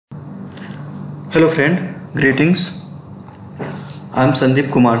Hello friend, greetings. I'm Sandeep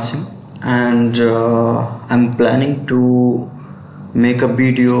Kumar Singh and I'm planning to make a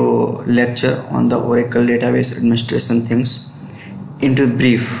video lecture on the Oracle database administration things into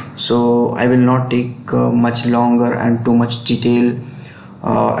brief. So I will not take much longer and too much detail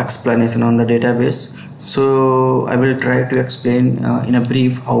explanation on the database. So I will try to explain in a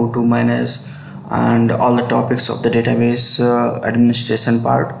brief how to manage and all the topics of the database administration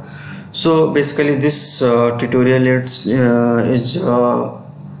part. So basically this tutorial is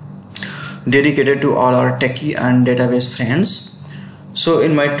dedicated to all our techie and database friends. So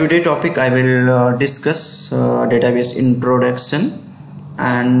in my today topic I will discuss database introduction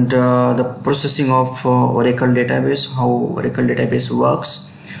and the processing of Oracle database, how Oracle database works,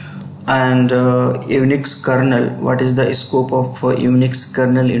 and Unix kernel, what is the scope of Unix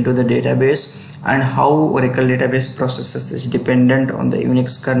kernel into the database, and how Oracle database processes is dependent on the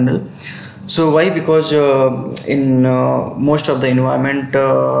Unix kernel. So why? Because in most of the environment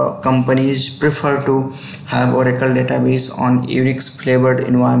companies prefer to have Oracle database on Unix flavored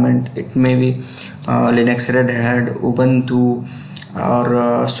environment. It may be Linux, Red Hat, Ubuntu,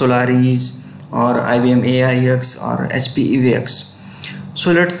 or Solaris, or IBM AIX, or HP EVX.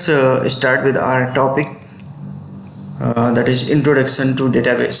 So let's start with our topic, that is introduction to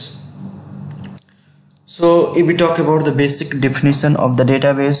database. So if we talk about the basic definition of the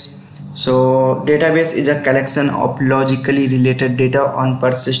database, so database is a collection of logically related data on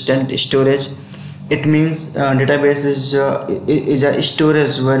persistent storage. It means database is a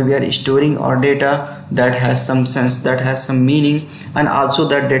storage where we are storing our data that has some sense, that has some meaning, and also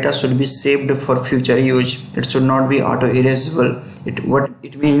that data should be saved for future use. It should not be auto erasable. What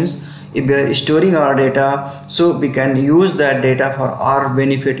it means, if we are storing our data, so we can use that data for our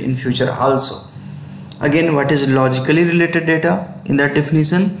benefit in future also. Again, what is logically related data? In that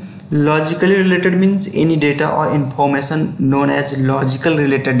definition, logically related means any data or information known as logical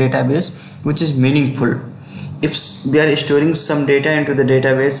related database which is meaningful. If we are storing some data into the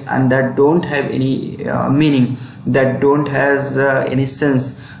database and that don't have any meaning, that don't has any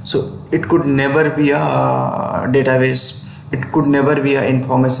sense, so it could never be a database. It could never be a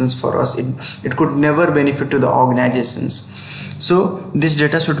informations for us. It could never benefit to the organizations. So this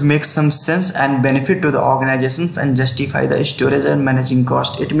data should make some sense and benefit to the organizations and justify the storage and managing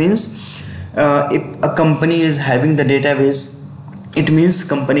cost. It means if a company is having the database, it means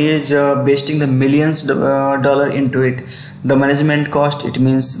company is wasting the millions dollar into it. The management cost, it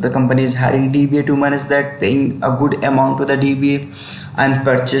means the company is hiring DBA to manage that, paying a good amount to the DBA, and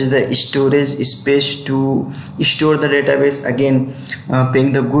purchase the storage space to store the database, again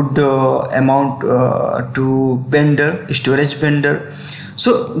paying the good amount to vendor, storage vendor.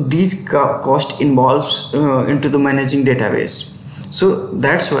 So these cost involves into the managing database. So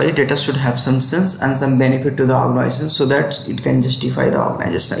that's why data should have some sense and some benefit to the organization, so that it can justify the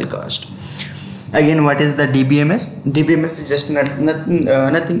organizational cost. Again, what is the DBMS? DBMS is just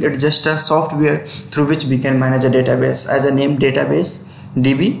nothing. It's just a software through which we can manage a database. As a name, database,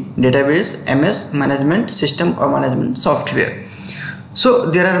 DB, database, MS, management system or management software. So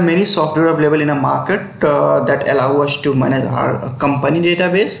there are many software available in a market that allow us to manage our company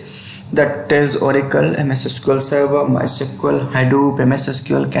database. That is Oracle, MS SQL Server, MySQL, Hadoop, MS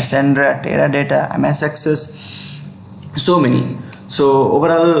SQL, Cassandra, Teradata, MS Access, so many. So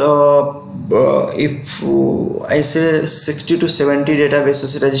overall, if I say 60 to 70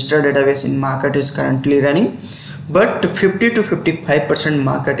 databases, registered database in market is currently running, but 50 to 55%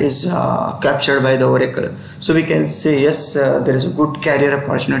 market is captured by the Oracle. So we can say yes, there is a good career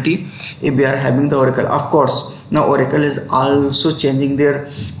opportunity if we are having the Oracle. Of course, now Oracle is also changing their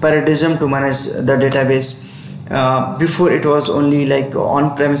paradigm to manage the database. Before it was only like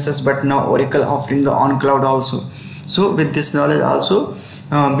on premises, but now Oracle offering the on cloud also. So with this knowledge also,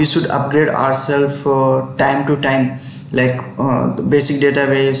 we should upgrade ourselves time to time, like basic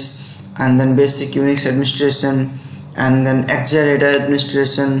database, and then basic Unix administration, and then Azure data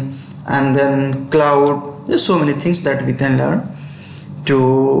administration, and then cloud. There's so many things that we can learn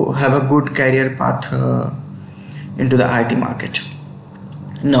to have a good career path into the IT market.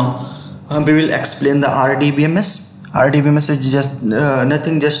 Now we will explain the RDBMS. RDBMS is just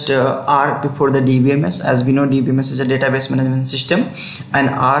nothing, just R before the DBMS. As we know, DBMS is a database management system, and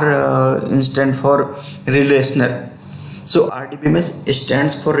R stands for relational. So RDBMS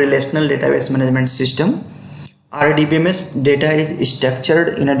stands for Relational Database Management System. RDBMS data is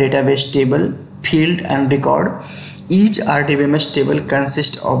structured in a database table, field, and record. Each RDBMS table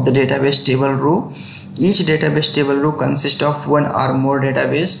consists of the database table row. Each database table row consists of one or more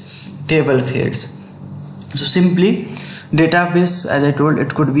database table fields. So simply Database, as I told,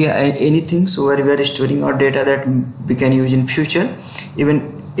 it could be anything. So where we are storing our data that we can use in future. Even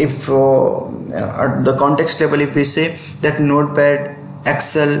if at the context level, if we say that Notepad,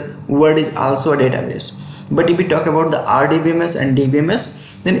 Excel, Word is also a database. But if we talk about the RDBMS and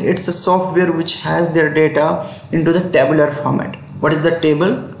DBMS, then it's a software which has their data into the tabular format. What is the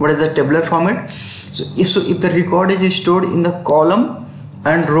table? What is the tabular format? So if the record is stored in the column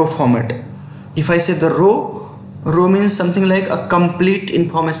and row format. If I say the row means something like a complete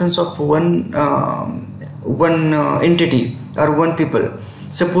informations of one entity or one people.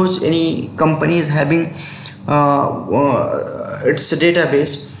 Suppose any company is having its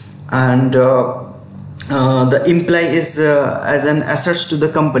database, and the employee is as an assets to the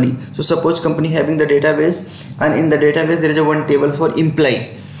company. So suppose company having the database, and in the database there is a one table for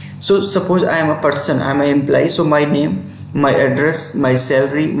employee. So suppose I am a person, I am an employee, so my name, my address, my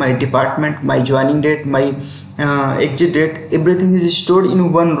salary, my department, my joining date, my exit date, everything is stored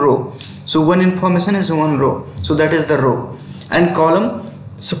in one row. So one information is one row, so that is the row. And column,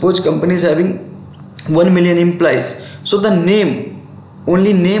 suppose company is having 1 million employees, so the name,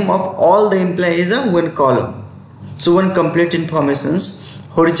 only name of all the employees are one column. So one complete informations,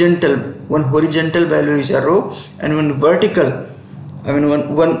 horizontal, one horizontal value is a row, and one vertical, I mean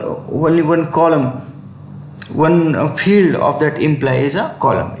only one column, one field of that employee is a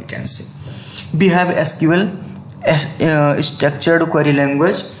column, you can say. We have SQL, structured query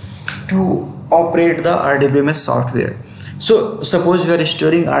language, to operate the RDBMS software. So suppose we are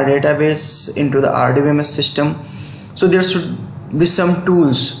storing our database into the RDBMS system, so there should be some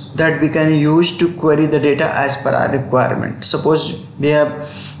tools that we can use to query the data as per our requirement. Suppose we have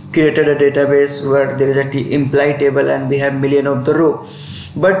created a database where there is a employee table and we have million of the row,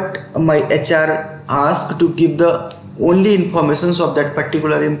 but my HR asked to give the only informations of that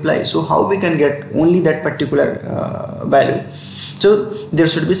particular employee. So how we can get only that particular value? So there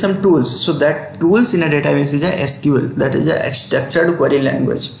should be some tools. So that tools in a database is a SQL, that is a structured query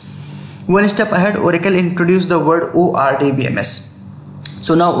language. One step ahead, Oracle introduced the word ORDBMS.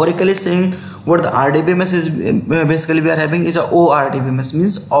 So now Oracle is saying what the RDBMS is, basically we are having is a ORDBMS,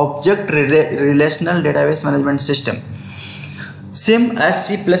 means Object Relational Database Management System. Same as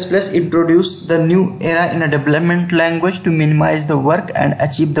C++ introduced the new era in a development language to minimize the work and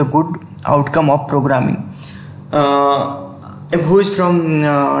achieve the good outcome of programming. Who is from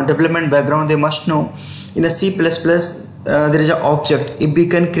development background, they must know in a C++ there is an object. If we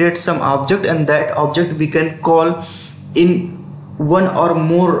can create some object, and that object we can call in one or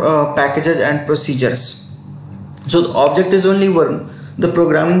more packages and procedures. So the object is only one, the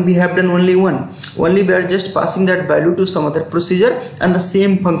programming we have done only one, only we are just passing that value to some other procedure, and the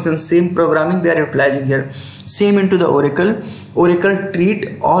same function, same programming we are utilizing here. Same into the Oracle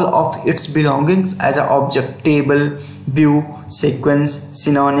treat all of its belongings as an object: table, view, sequence,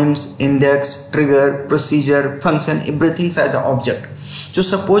 synonyms, index, trigger, procedure, function, everything as an object. So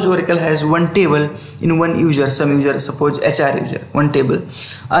suppose Oracle has one table in one user, some user, suppose HR user, one table,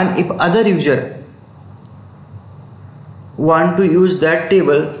 and if other user want to use that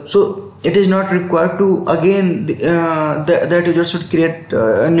table, so it is not required to again that user should create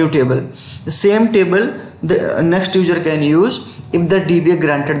a new table. The same table the next user can use if the DBA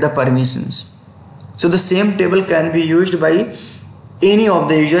granted the permissions. So the same table can be used by any of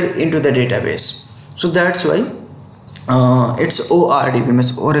the user into the database. So that's why it's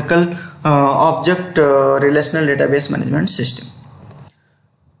ORDBMS, Oracle Object Relational Database Management System.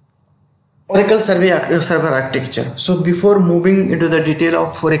 Oracle server architecture. So before moving into the detail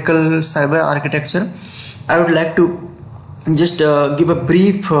of Oracle server architecture, I would like to just give a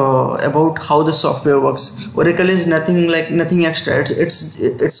brief about how the software works. Oracle is nothing extra.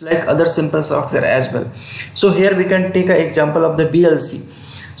 It's like other simple software as well. So here we can take an example of the BLC.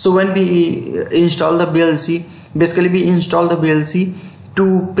 So when we install the BLC, basically we install the BLC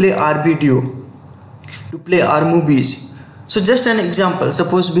to play our video, to play our movies. So just an example,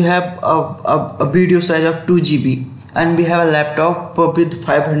 suppose we have a video size of 2 GB and we have a laptop with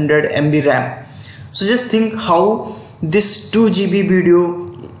 500 MB RAM. So just think how this 2 GB video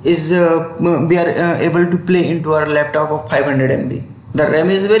is we are able to play into our laptop of 500 MB. The RAM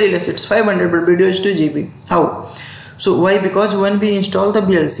is very less, it's 500, but video is 2 GB. How? So why? Because when we install the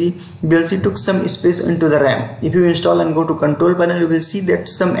BLC took some space into the RAM. If you install and go to control panel, you will see that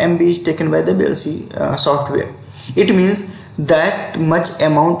some MB is taken by the BLC software. It means that much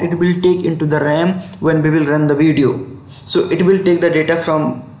amount it will take into the RAM when we will run the video. So it will take the data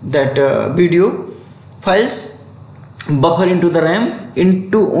from that video files buffer into the RAM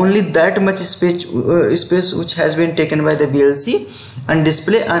into only that much space which has been taken by the VLC, and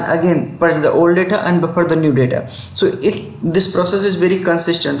display and again purge the old data and buffer the new data. So this process is very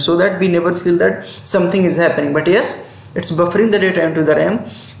consistent, so that we never feel that something is happening, but yes, it's buffering the data into the RAM,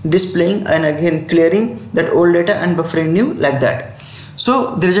 displaying and again clearing that old data and buffering new, like that.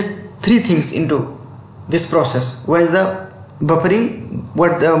 So there is three things into this process. One is the buffering,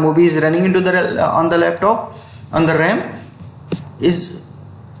 what the movie is running into the on the laptop, on the RAM is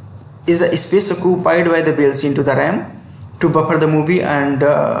the space occupied by the VLC into the RAM to buffer the movie and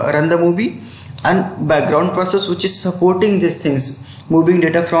run the movie, and background process which is supporting these things, moving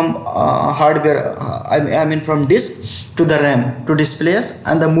data from hardware, I mean from disk to the RAM to display us,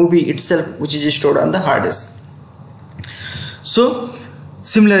 and the movie itself which is stored on the hard disk. So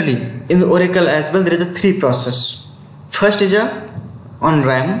similarly in the Oracle as well, there is a three process. First is on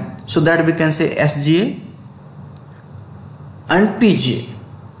RAM, so that we can say SGA and PGA.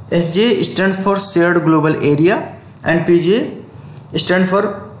 SGA stands for shared global area and PGA stands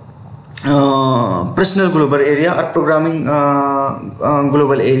for personal global area or programming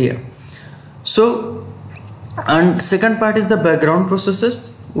global area. So, and second part is the background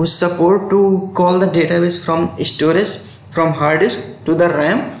processes which support to call the database from storage from hard disk to the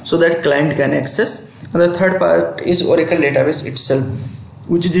RAM so that client can access, and the third part is Oracle database itself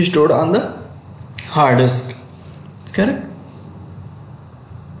which is stored on the hard disk. Correct?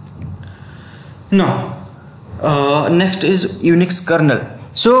 Now next is Unix kernel.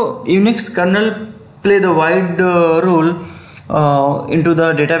 So Unix kernel play the wide role into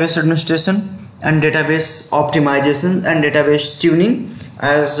the database administration and database optimization and database tuning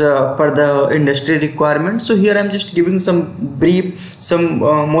as per the industry requirement. So here I am just giving some brief, some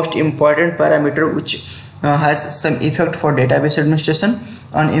most important parameter which has some effect for database administration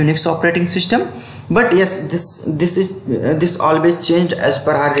on Unix operating system. But yes, this always changed as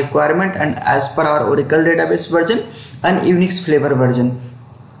per our requirement and as per our Oracle database version and Unix flavor version.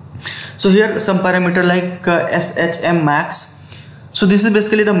 So here some parameter like SHM max. So this is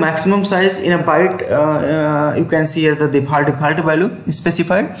basically the maximum size in a byte. You can see here the default value is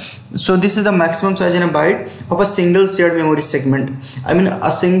specified. So this is the maximum size in a byte of a single shared memory segment. I mean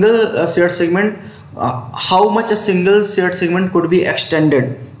a single shared segment, how much a single shared segment could be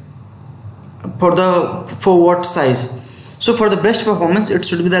extended for what size. So for the best performance it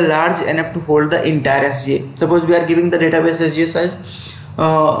should be the large enough to hold the entire SGA. Suppose we are giving the database SGA size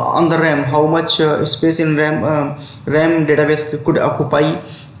on the RAM, how much space in RAM database could occupy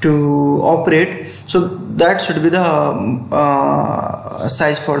to operate. So that should be the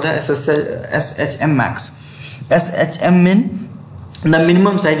size for the SHM max. SHM mean the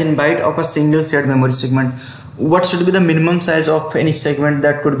minimum size in byte of a single shared memory segment. What should be the minimum size of any segment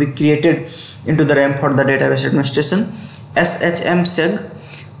that could be created into the RAM for the database administration? SHM seg,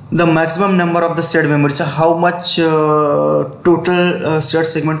 the maximum number of the shared memory. So how much total shared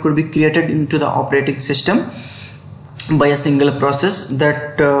segment could be created into the operating system by a single process,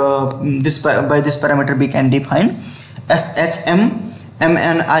 that by this parameter we can define. SHM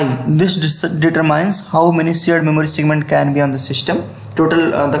MNI, this determines how many shared memory segment can be on the system, total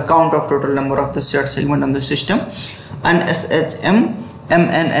the count of total number of the shared segment on the system. And SHM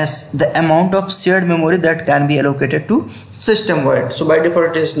MNS, the amount of shared memory that can be allocated to system wide. So by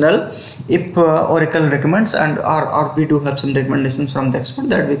default it is null. If Oracle recommends, and or we do have some recommendations from the expert,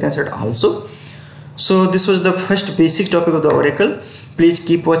 that we can set also. So this was the first basic topic of the Oracle. Please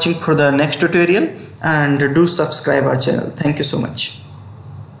keep watching for the next tutorial and do subscribe our channel. Thank you so much.